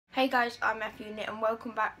Hey guys, I'm Matthew and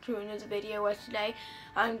welcome back to another video where today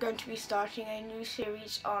I'm going to be starting a new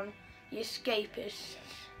series on the Escapists.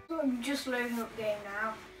 So I'm just loading up the game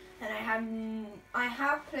now, and I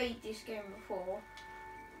have played this game before,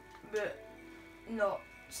 but not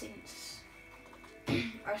since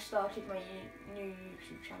I started my new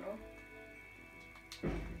YouTube channel. So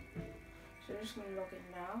I'm just going to log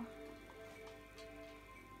in now,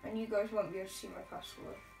 and you guys won't be able to see my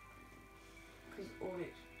password because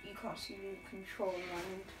you can't see the control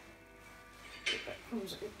and it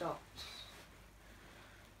comes with dots.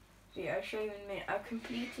 So yeah, I'll show you in a minute. I've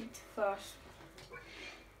completed the first.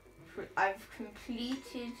 I've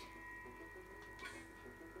completed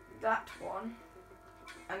that one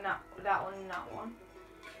and that one and that one.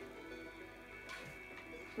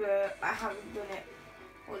 But I haven't done it.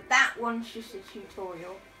 Well, that one's just a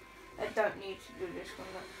tutorial. I don't need to do this one.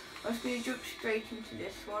 I'm just going to jump straight into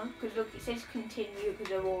this one because look, it says continue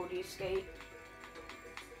because I've already escaped.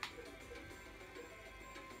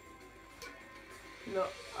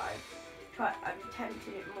 Look, I've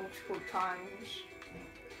attempted it multiple times,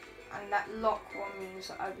 and that lock one means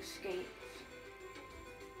that I've escaped.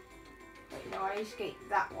 Wait, no, I escaped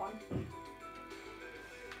that one.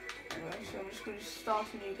 Anyway, so I'm just going to start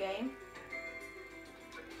a new game.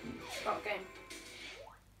 Start game.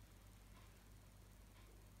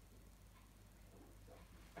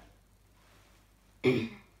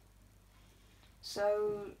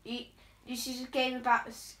 So this is a game about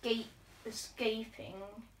escaping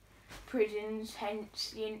prisons,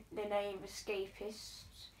 hence the name Escapists.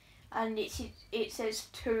 And it says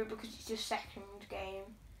 2 because it's the second game.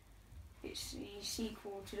 It's the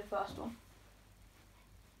sequel to the first one.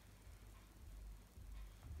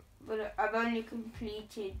 But I've only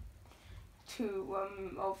completed 2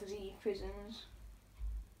 of the prisons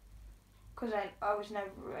because I was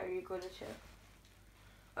never very good at it.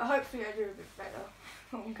 But hopefully I do a bit better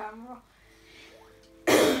on camera.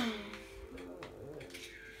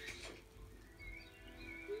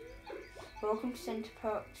 Welcome to Centre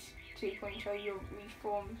Perks 2.0. Your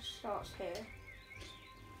reform starts here.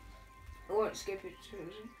 I won't skip it to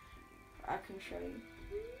I can show you.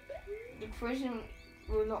 The prison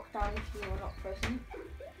will lock down if you are not present.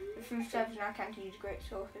 The food servers in our canteen is a great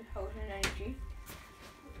source of health and energy.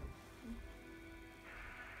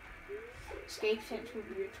 Escape attempts will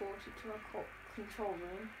be retorted to our control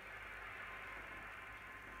room.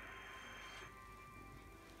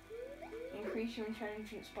 Increase your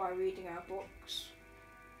intelligence by reading our books.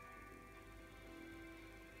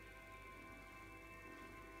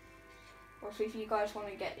 Also, if you guys want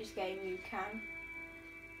to get this game, you can.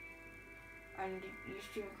 And use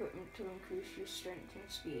gym equipment to increase your strength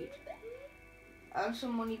and speed. Earn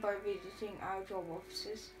some money by visiting our job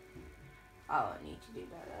offices. I won't need to do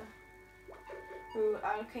that there. We will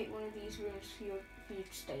allocate one of these rooms for you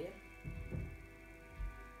to stay in.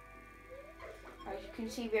 As you can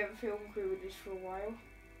see, we have a film crew with us for a while.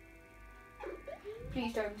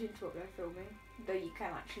 Please don't interrupt their filming, though you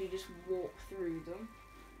can actually just walk through them.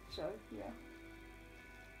 So, yeah.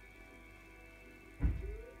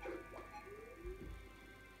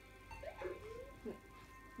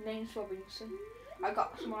 Name's Robinson. I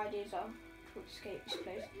got some ideas on to escape this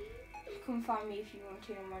place. Come find me if you want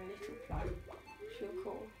in on my little plan. Sure,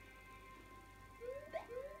 cool.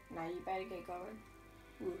 Now you better get going.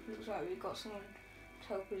 Ooh, looks like we've got someone to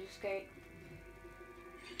help us escape.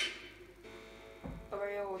 But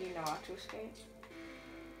I already know how to escape.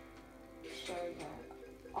 So yeah.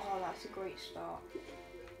 Oh, that's a great start.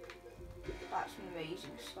 That's an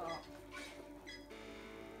amazing start.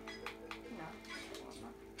 No, I want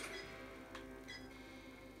that.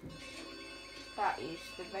 That is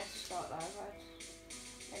the best start that I've had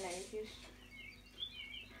in ages.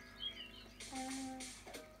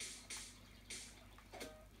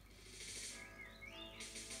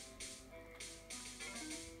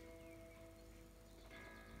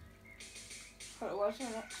 But what's the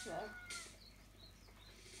next though?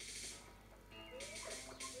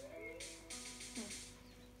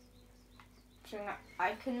 So now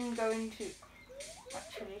I can go into.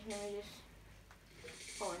 Actually, let me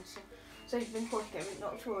just go into. So you've been caught again,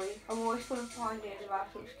 not to worry. I'm always full of ideas about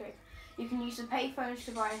how to escape. You can use the payphones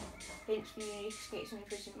to buy hints for unique escapes in the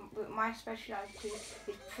prison, but my speciality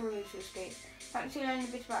is proving to escape. Fancy learning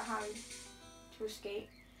a bit about how to escape?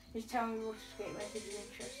 Just tell me what escape method you're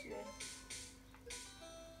interested in.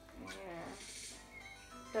 Yeah.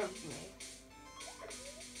 Don't be me.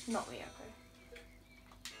 It's not me, okay.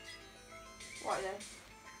 Right then.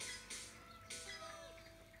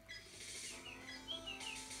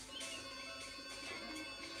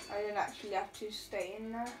 I don't actually have to stay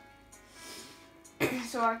in there.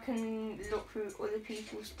 so I can look through other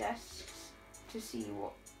people's desks to see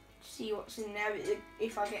what's in there.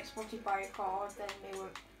 If I get spotted by a car, then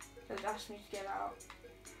they'll ask me to get out.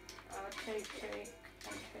 Take, and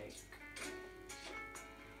take.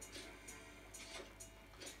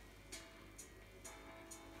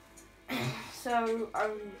 So,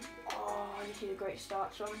 this is a great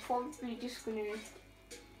start. So I'm probably just going to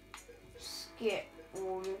skip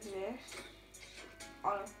all of this.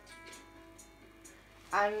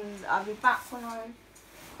 And I'll be back when I've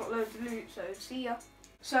got loads of loot, so see ya.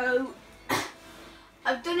 So,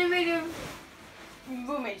 I've done a bit of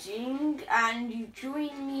rummaging, and you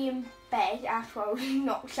joined me in bed after I was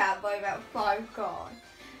knocked out by about 5 guards.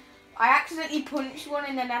 I accidentally punched one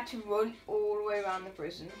and then had to run all the way around the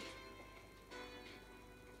prison.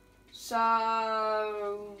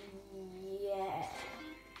 So, yeah.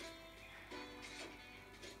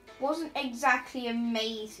 Wasn't exactly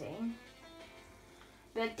amazing,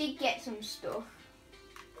 but I did get some stuff.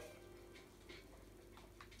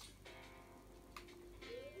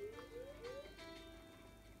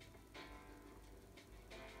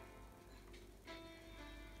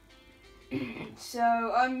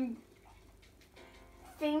 So I'm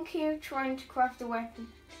thinking of trying to craft a weapon.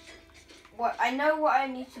 I know what I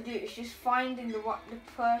need to do is just finding the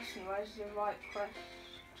person who has the right quest.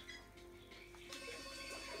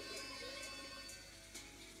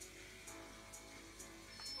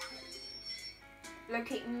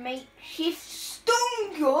 Locate makeshift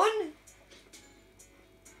stun gun.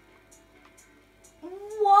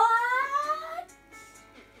 What?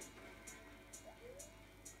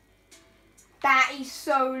 That is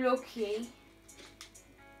so lucky.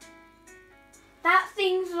 That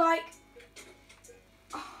thing's like...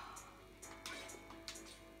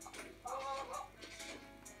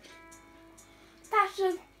 That's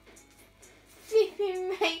a flipping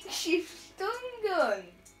makeshift stun gun.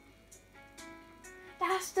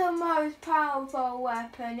 That's the most powerful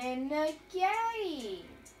weapon in the game.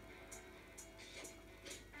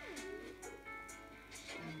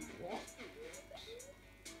 What?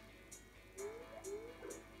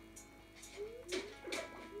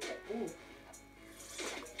 Ooh.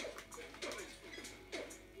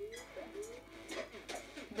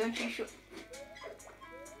 Don't you shoot?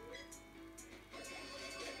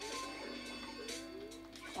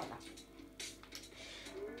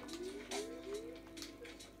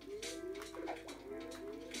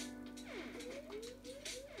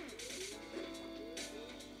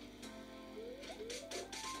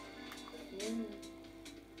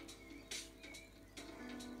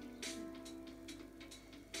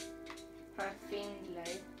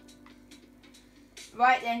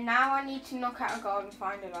 Right then, now I need to knock out a guard and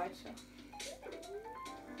find a lighter.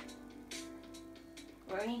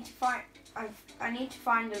 Well, I need to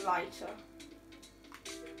find a lighter.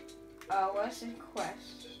 Where's the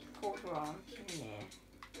quest? Quarter arms. Yeah.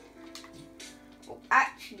 Well,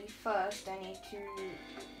 actually, first I need to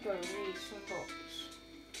go read some books.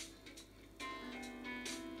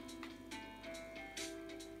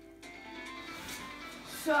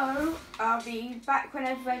 So, I'll be back when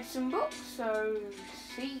I've read some books, so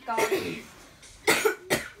see you guys.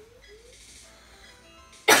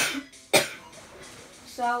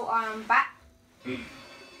 So, I'm back.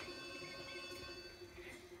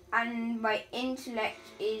 And my intellect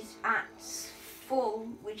is at full,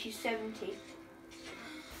 which is 70.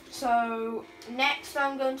 So, next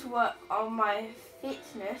I'm going to work on my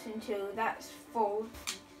fitness until that's full.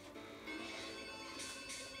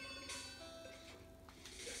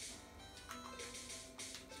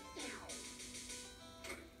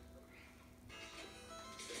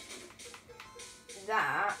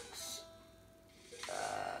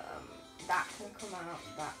 That can come out,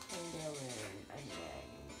 that can go in, and then...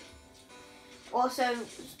 Also,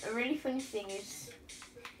 a really funny thing is,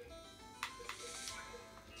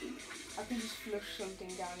 I can just flush something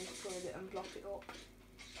down the toilet and block it up.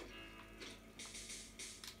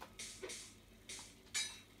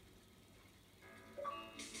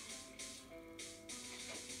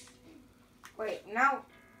 Wait, now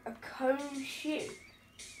a cone shoe?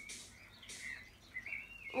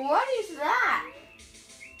 What is that?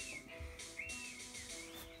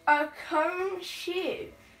 A cone shoe?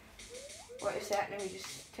 What is that? Let me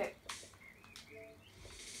just check.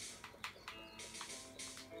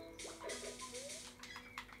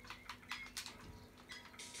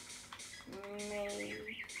 Maybe.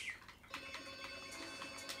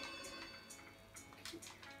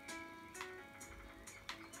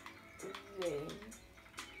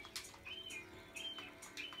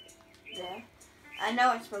 There. I know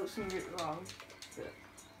I spelled something wrong, but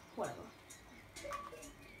whatever.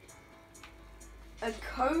 A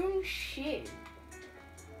cone ship.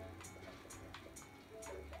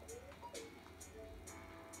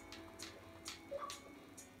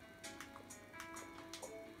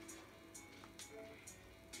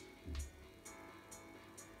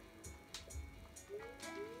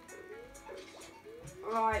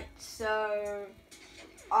 Right, so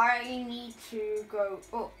I need to go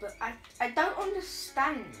up, but I don't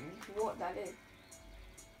understand what that is.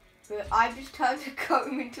 But I just turned a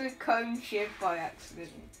cone into a cone ship by accident.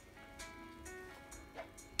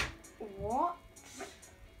 What?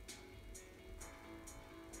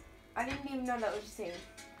 I didn't even know that was a thing.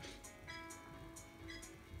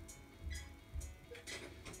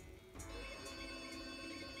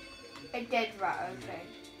 A dead rat, okay.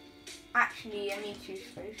 Actually, I need to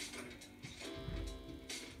space.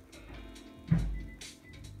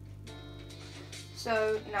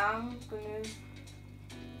 So now I'm gonna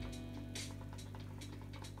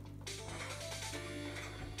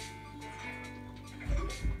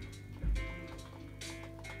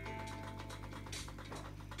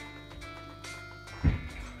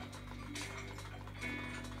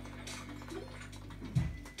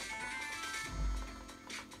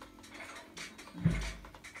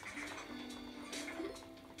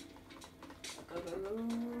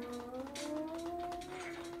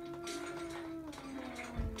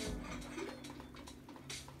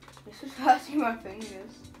This is hurting my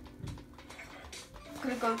fingers.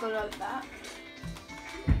 I'm gonna go like that.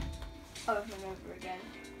 Over and over again.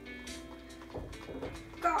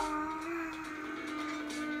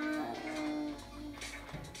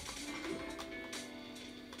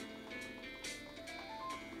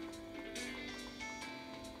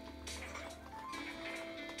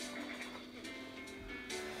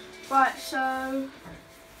 Right, so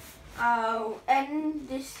I'll end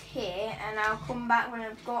this here and I'll come back when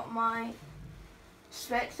I've got my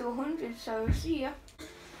specs to 100, so see ya.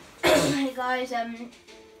 Hey guys,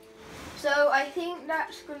 so I think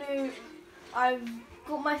that's I've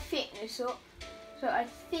got my fitness up, so I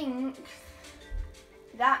think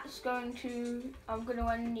I'm gonna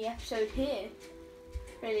end the episode here,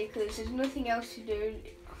 really, because there's nothing else to do.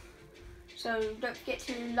 So don't forget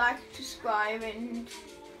to like, subscribe, and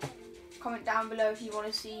comment down below if you want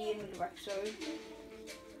to see another episode.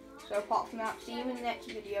 So apart from that, see you in the next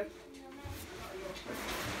video.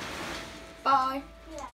 Bye.